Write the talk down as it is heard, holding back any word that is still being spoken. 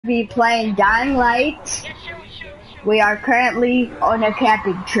Be playing Dying Light. We are currently on a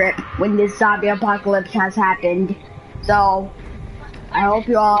camping trip when this zombie apocalypse has happened. So, I hope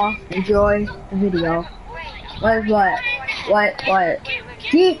you all enjoy the video. What?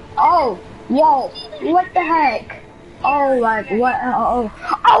 Oh, whoa, what the heck? Oh, like, what, oh,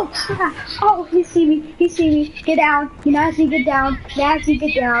 he see me, get down, Nazi, get down,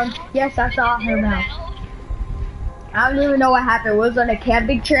 yes, I saw him now. I don't even know what happened. We was on a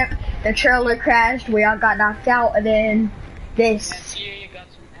camping trip. The trailer crashed. We all got knocked out, and then this.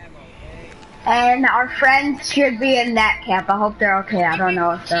 And our friends should be in that camp. I hope they're okay. I don't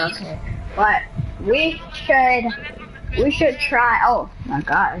know if they're okay, but we should try. Oh my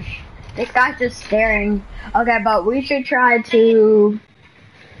gosh, this guy's just staring. Okay, but we should try to.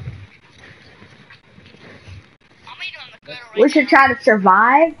 We should try to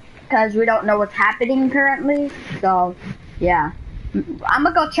survive because we don't know what's happening currently. So. Yeah, I'm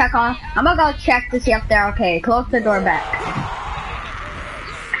gonna go check to see if they're okay. Close the door back.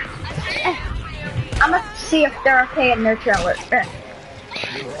 I'm gonna see if they're okay in their trailer.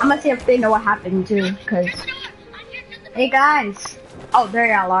 I'm gonna see if they know what happened too, cause. Hey guys. Oh, there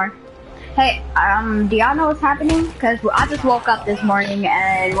y'all are. Hey, do y'all know what's happening? Cause I just woke up this morning,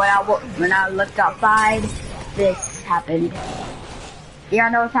 and when I looked outside, this happened. Do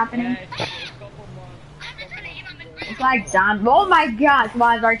y'all know what's happening? It's like zombie. Oh my gosh,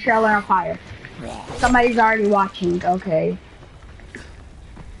 why is our trailer on fire? Somebody's already watching, okay.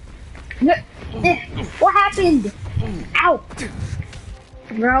 What happened? Ow!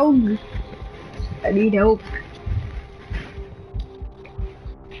 Rogue. I need help.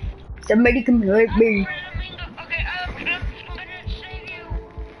 Somebody come help me.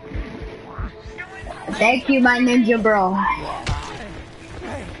 Thank you, my ninja bro.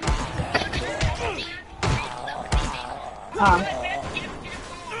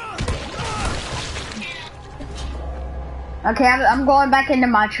 Okay, I'm going back into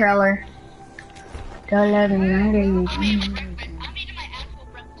my trailer. Don't let me under you.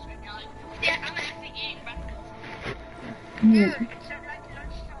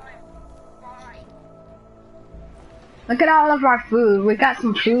 Look at all of our food. We got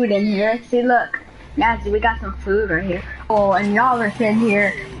some food in here. See, look. Nazi, we got some food right here. Oh, and y'all are sitting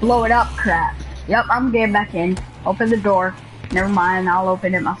here blowing up crap. Yep, I'm getting back in. Open the door. Never mind, I'll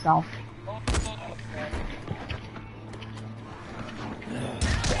open it myself.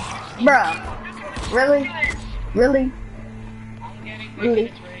 Bruh. Really? Really?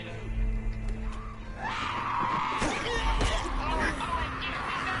 Really?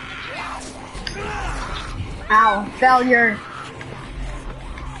 Ow, failure.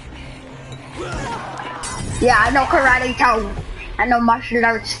 Yeah, I know karate too. I know martial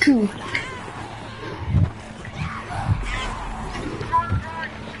arts too.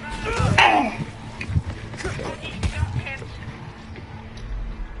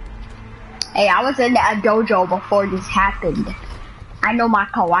 Hey, I was in a dojo before this happened. I know my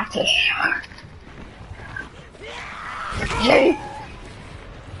karate.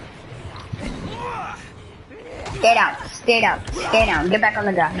 Stay down. Get back on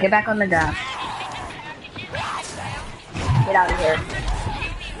the ground. Get out of here.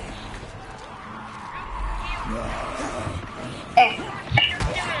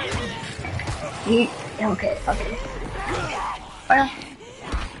 Okay. Well.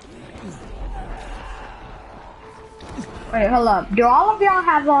 Wait, hold up. Do all of y'all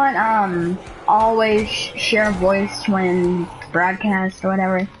have on, always share voice when broadcast or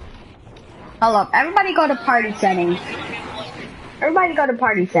whatever? Hold up. Everybody go to party settings.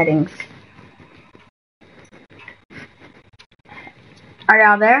 Are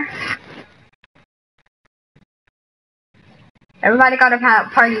y'all there? Everybody go to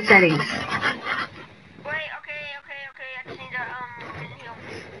party settings. Wait, okay. I just need a, video.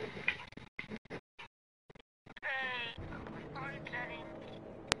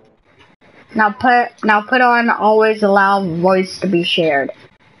 Now put on always allow voice to be shared.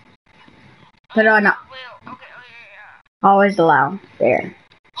 Put on always allow. There.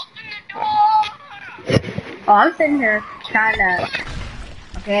 Open the door! Oh, I'm sitting here trying to.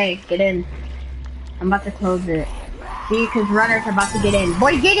 Okay, get in. I'm about to close it. See, cause runners are about to get in.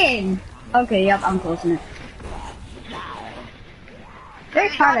 Boy, get in! Okay, yep, I'm closing it. They're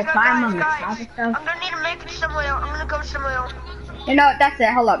trying to climb on the top of stuff. I'm gonna need to make it somewhere. I'm gonna go somewhere. You know what, that's it.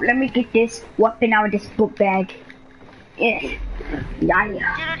 Hold up. Let me get this weapon out of this book bag. Yeah. Now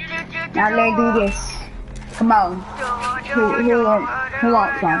let's do this. Come on. Who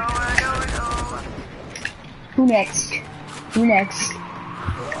wants some? Who next?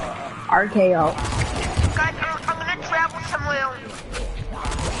 RKO. Guys, I'm gonna travel somewhere.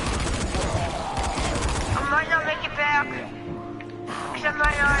 back. Because I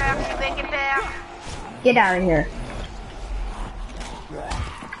might not actually make it back. Get out of here.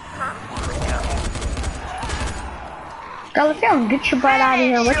 Go, let's go. Get your butt out of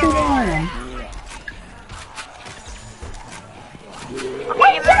here. What you doing?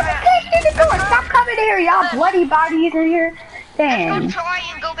 Wait, stop coming here, y'all bloody bodies in here. Dang. Let's go try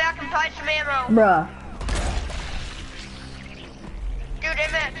and go back and find some ammo. Bruh. Dude,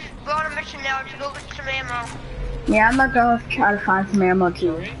 MX, we're on a mission now to go get some ammo. Yeah, I'm gonna go try to find some ammo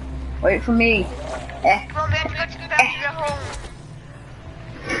too. Wait for me. Come on, we have to go back to the home.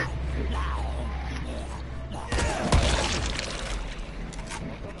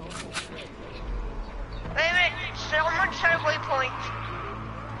 Wait a minute, someone set a waypoint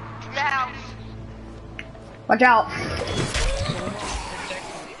to the house. Watch out.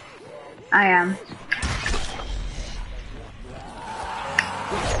 I am.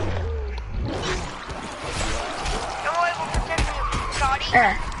 Don't worry, we'll protect you, Scotty.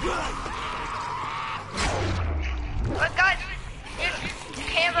 But guys, here's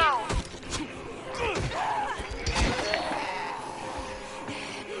camo.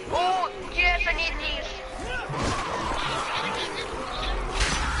 Oh, yes, I need these.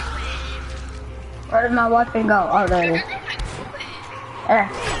 Where did my weapon go? Oh, there it is.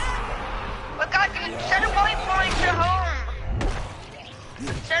 But guys, set a waypoint to home.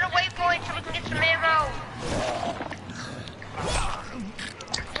 Set a waypoint so we can get some ammo.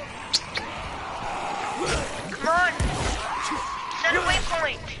 Come on. Set a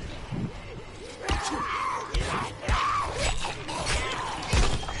waypoint.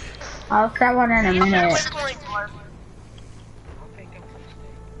 I'll set one in a minute.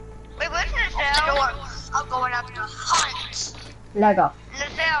 Wait, where's Nazzl? I'm going up to hunt. Lego.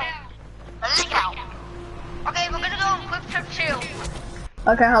 Nazzl. Lego. Okay, we're gonna go on quick trip 2.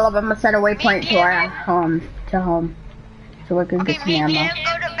 Okay, hold up. I'm gonna set a waypoint to our home. So we can Okay, get some me and ammo.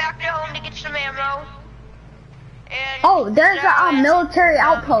 Cam go back to home to get some ammo. And Oh, there's a military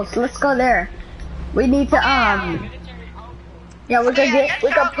outpost. Let's go there. We need to yeah, we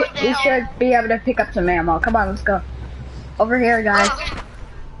should be able to pick up some ammo. Come on, let's go. Over here, guys.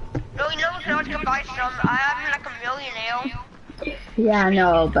 No, you know we can always go buy some. I have like a million now. Yeah, I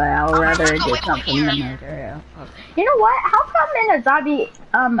know, but I'll rather get some from the military outpost. You know what? How come in a zombie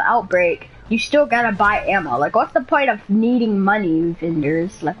outbreak you still gotta buy ammo? Like, what's the point of needing money,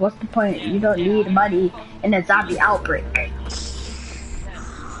 vendors? Like, what's the point? You don't need money in a zombie outbreak.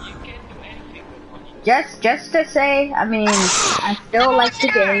 Just to say, I mean, I still like the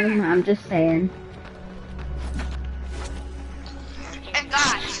game. I'm just saying. And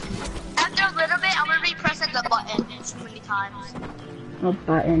guys, after a little bit, I'm gonna be pressing the button so many times. What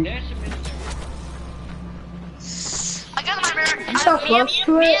button? I got my mirror. I'm so close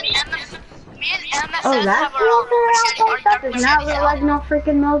to it. Oh, that's the military outpost? That does not look like no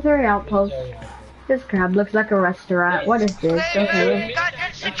freaking military outpost. This crab looks like a restaurant. What is this? Okay.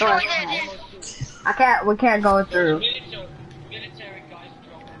 Let's go. We can't go through.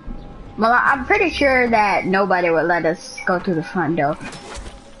 Well, I'm pretty sure that nobody would let us go through the front door.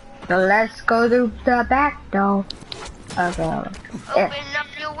 So let's go through the back door. Okay. Open up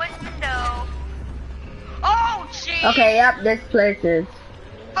your window. Oh, jeez. Okay, yep, this place is.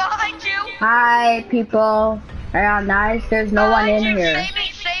 Behind you. Hi, people. Are y'all nice? There's no one in here.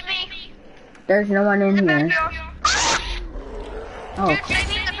 Save me. There's no one in here. Oh. Dude, save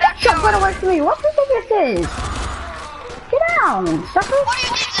me in the back Shut up, away from me. What do you think this is? Get down, sucker. What do you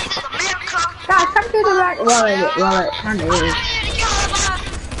think this is, America? Guys, come through the right. Well, it kind of is.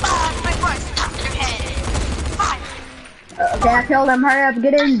 Okay, I killed him. Hurry up,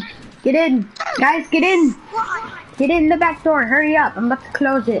 get in. Get in. Guys, get in. Get in the back door. Hurry up. I'm about to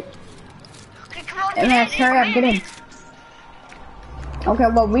close it. Okay, come on, Yes, hurry up, get in. Okay,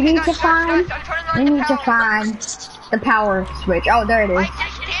 well, we need to find the power switch. Oh, there it I is.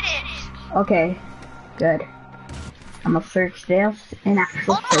 just did it. Okay, good. I'm gonna search this in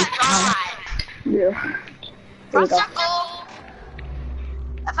actual search. Yeah. There we go.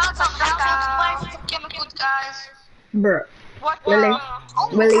 I found some chemicals, guys. Bruh. What? Willie.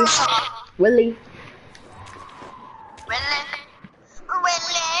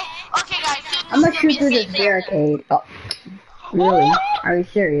 Okay, guys. I'm gonna shoot through this barricade. Oh, really? Are you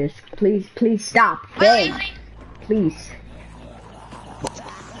serious? Please stop. Dang. Please.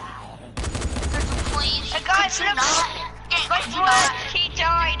 Hey guys, look. My friend, he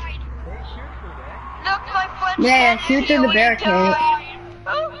died. Look, my friend. Yeah, shoot through the barricade.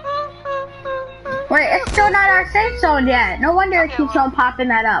 Wait, it's still not our safe zone yet. No wonder it keeps on popping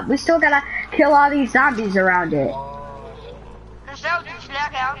that up. We still gotta kill all these zombies around it.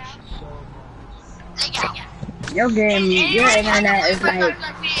 Your game, your internet is like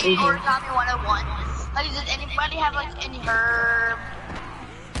Origami 101. Like, does anybody have like any herb?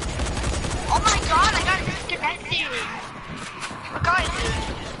 Oh my god, I got disconnected. Guys,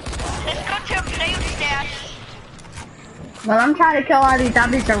 let's go to a player stash. Well, I'm trying to kill all these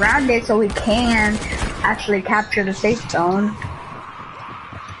zombies around it so we can actually capture the safe zone.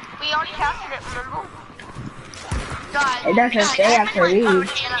 We already captured it, remember? Guys, It doesn't say after we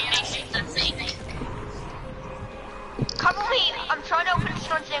leave. Cover me, I'm trying to open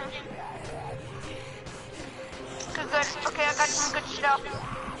something. Good. Okay, I got some good stuff.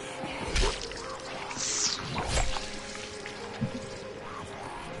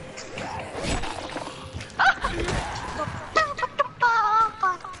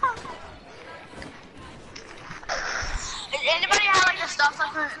 Does anybody have like the stuff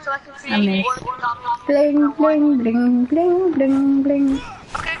so I can create Bling, bling, bling, bling, bling, bling.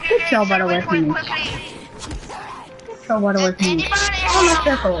 Okay, Good job, by the way, for me. Good job, by the way, for me. Oh, my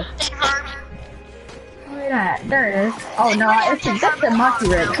circle. Look at that. There it is. Oh, no, that's the monkey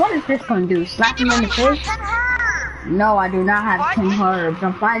ribs. What is this going to do? Slap him in the face? No, I do not have 10 herbs.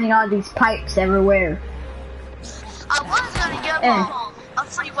 I'm finding all these pipes everywhere. I was going to give a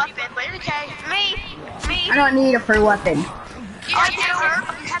free weapon, but it's okay. Me. I don't need a free weapon. You have 10 herb?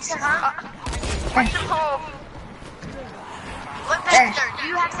 You have 10 herb? What's the hole? What Vector? Do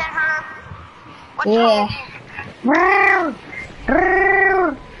you have 10 herb? What's the hole?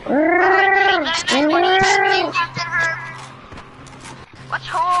 What's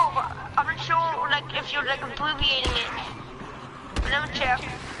hole? I'm not sure, like, if you're like abbreviating it. Let me check.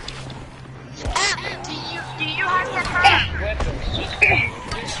 Do you have 10 herb?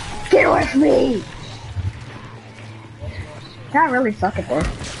 Get with me! I really suck at this.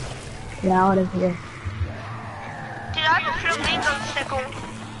 Get out of here. Did I have a flamingo sickle?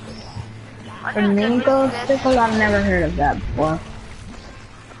 Flamingo sickle? I've never heard of that before.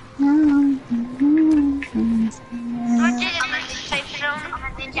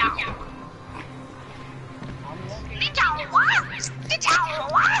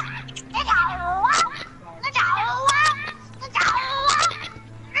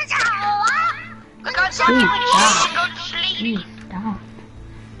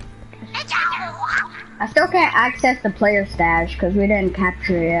 I still can't access the player stash because we didn't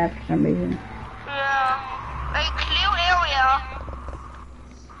capture it yet for some reason. Yeah. Like, clear area.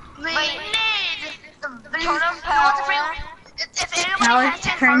 Power's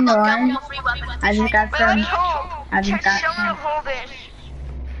turned on. I just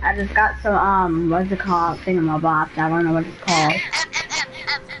got some, what's it called? Thingamabobs. I don't know what it's called.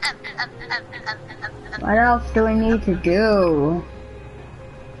 What else do we need to do?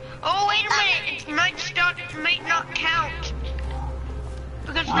 Oh, wait a minute. It might not count.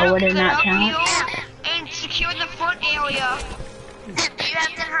 Because Why would it not count? And secure the front area. Do you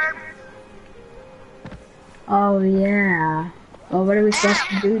have the herb? Oh, yeah. Well, what are we supposed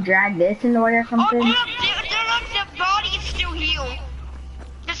to do? Drag this in the way or something? Oh, look, the body is still healed.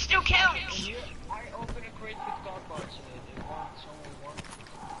 This still counts. I open a crate with dog parts in it. If someone wants.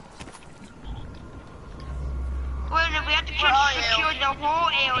 Well, then we have to secure the whole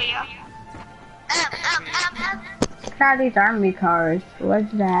area. Look at these army cars.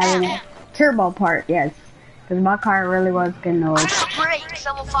 What's that in it? Turbo part, yes. Because my car really was getting old. I got brakes,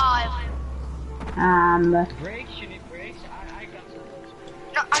 level 5. Brakes? You need brakes? I got some.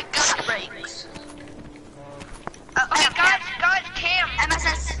 No, I got brakes. Okay, guys, Cam.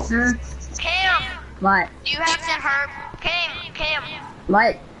 MSS. Cam. What? Do you have 10 herb? Cam.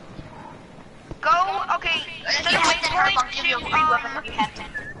 What? Go, okay. If you have 10 herb, I'll give you a free weapon if you have 10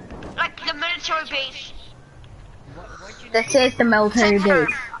 herb. Like the military base. This is the military base.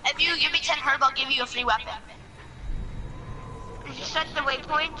 If you give me 10 herb, I'll give you a free weapon. Did you set the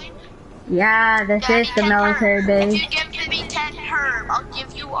waypoint? Yeah, this is the military base. If you give me 10 herb, I'll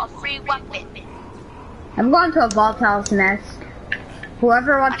give you a free weapon. I'm going to a Voltail's nest.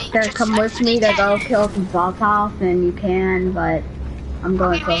 Whoever wants to come with me to go kill some Voltails, then you can, but I'm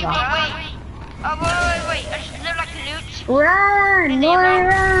going to a Voltail. Wait. Is there like loot? Run!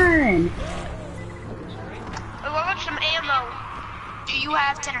 Run! What about some ammo? Do you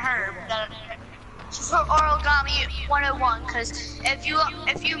have 10 herb? For Origami 101, because if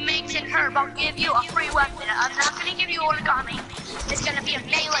you make 10 herb, I'll give you a free weapon. I'm not gonna give you Origami. It's gonna be a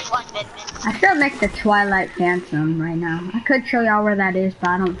melee weapon. I still make the Twilight Phantom right now. I could show y'all where that is, but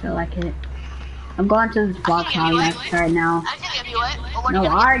I don't feel like it. I'm going to this Voltail nest right now. I can give you it. No,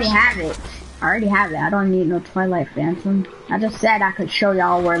 I already have it. I don't need no Twilight Phantom. I just said I could show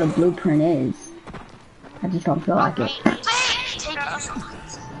y'all where the blueprint is. I just don't feel like it.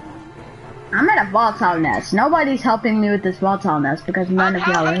 I'm at a volatile nest. Nobody's helping me with this volatile nest because none of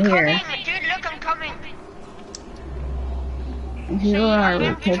y'all are here. Dude, look, I'm coming. You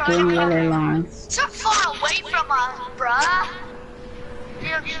are taking really long. So far away from us, bruh.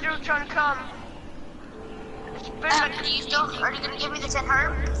 Dude, I'm still trying to come. Are you gonna give me the 10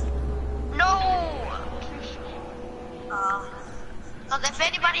 herbs? No! Cause if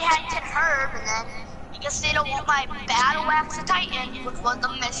anybody had 10 herb, and then I guess they don't want my battle axe to Titan, which was the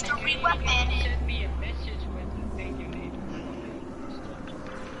mystery weapon. Send me a message when they donate.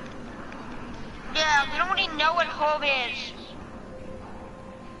 Yeah, we don't even know what herb is.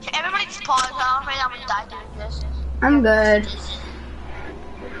 Everybody just pause. I'm afraid I'm gonna die doing this. I'm good. Just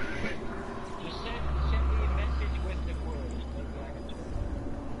send me a message with the words.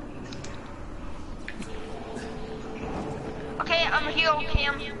 Okay, I'm healed,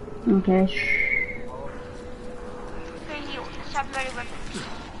 Cam. Okay. Okay, healed. Let's have ready weapons.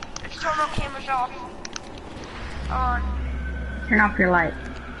 Let's turn our cameras off. On. Turn off your light.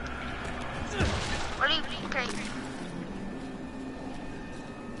 Ready? Okay.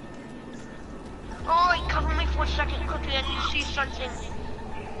 Oh, wait, cover me for a second quickly. I need to see something.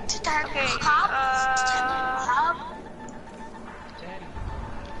 Okay,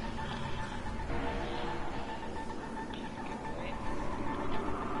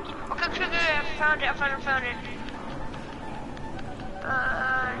 Okay, I found it.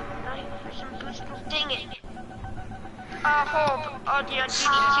 Some boosters. Dang it. Hold. Oh, dear, I need to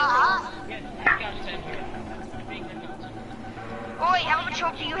kill hold. Yes, I got 10 here. Oh, wait, how much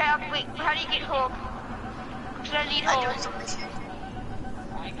hope do you have? Wait, how do you get hope? Because I need hope. I got 10.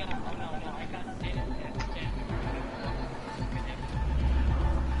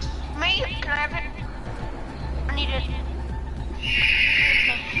 Me? Can I have it? I need it.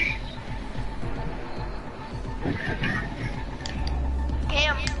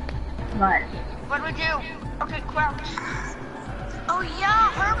 Cam, What? what do we do? Okay, crouch. Oh yeah,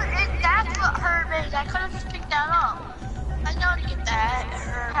 herb, that's what herb is. I could have just picked that up. I know how to get that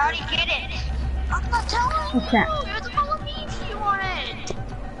herb. How do you get it? I'm not telling you. What's that? You're the one with me if you want it.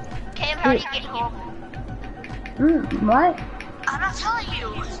 Cam, how do you get home? What? I'm not telling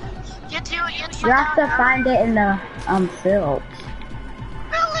you. You have to find it in the field.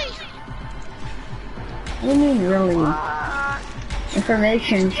 Really? What do you mean, really?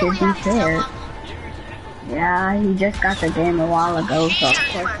 Information should be shared. Yeah, he just got the game a while ago, so of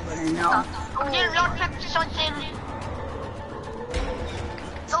course he wouldn't know. You're not something.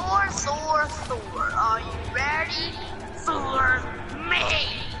 Thor, are you ready for me?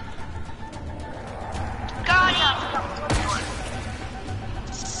 Got it.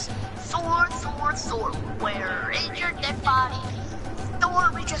 Thor, where is your dead body? Thor,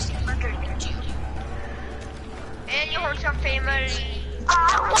 we just murdered you. And you hurt some family.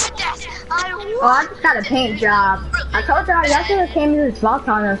 I want this! Oh, I just got a paint job. I told y'all yesterday came to this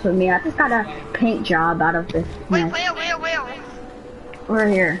volatile nest with me. I just got a paint job out of this nest. Where? We're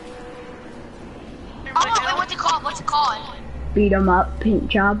here. Oh, wait, what's it called? Beat 'em up, paint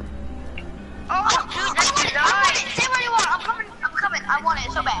job. Oh, dude, that's nice. Say what you want. I'm coming. I want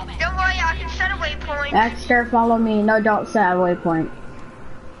it so bad. Don't worry, I can set a waypoint. Baxter, follow me. No, don't set a waypoint.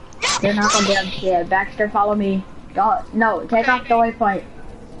 They're not gonna be able to see it. Baxter, follow me. No, take off the waypoint.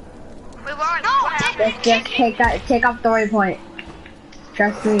 Wait, what? Just take off the waypoint.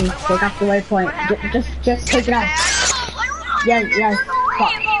 Trust me, take off the waypoint. Just take it off. Yes.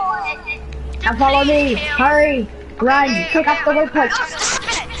 Now follow me. Hurry. Run. Take off the waypoint.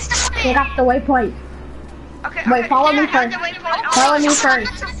 Take off the waypoint. Okay, wait, follow me first. Follow me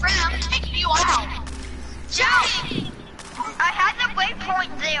first. I had the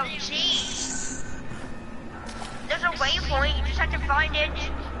waypoint there, jeez. There's a waypoint, you just have to find it.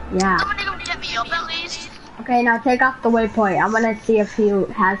 Yeah. Somebody go get me up at least. Okay, now take off the waypoint. I'm gonna see if he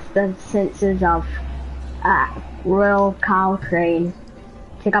has the senses of Royal Cow Crane.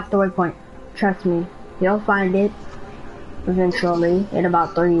 Take off the waypoint. Trust me, he'll find it eventually in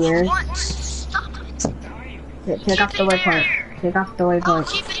about 3 years. What? Stop it. Take off the waypoint. Take off the waypoint.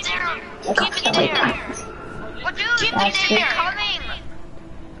 Keep it there. Take off the waypoint. Well, dude, keep it there. Coming.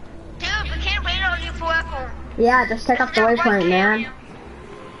 Dude, we can't wait on you forever. Yeah, just take off the waypoint, man.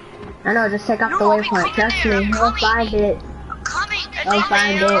 I know, just take off the waypoint. Trust me, he'll find it. He'll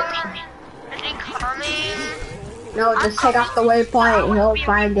find it. Is he coming? No, just take off the waypoint. He'll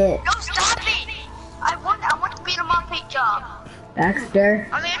find it. No, stop it! I want to beat him up paint job. Baxter.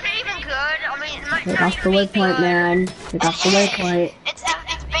 I mean, is it even good? I mean, it might Take not off the even be waypoint, good. man. Take off the waypoint. It's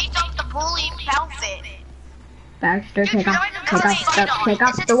based off the bully outfit. Baxter, take off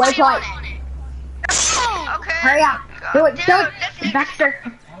the waypoint. Okay. Hurry up. Do it, Baxter.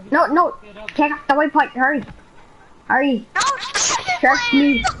 No, no. Check out the waypoint. Hurry. Hurry. No, it's the Trust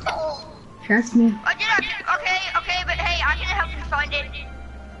me. Oh. Trust me. Okay, but hey, I can help you find it.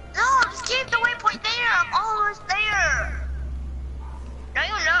 No, just keep the waypoint there. I'm almost there. No,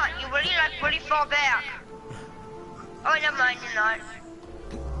 you're not. You really far back. Oh, never mind, you're not.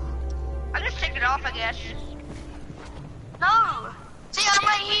 I'll just take it off, I guess. No. See, I'm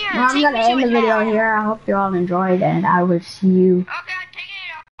right here. Well, I'm gonna end the video here. I hope you all enjoyed, and I will see you Okay, take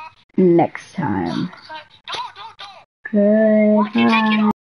it off. next time. Don't. Why'd you take it Goodbye. off?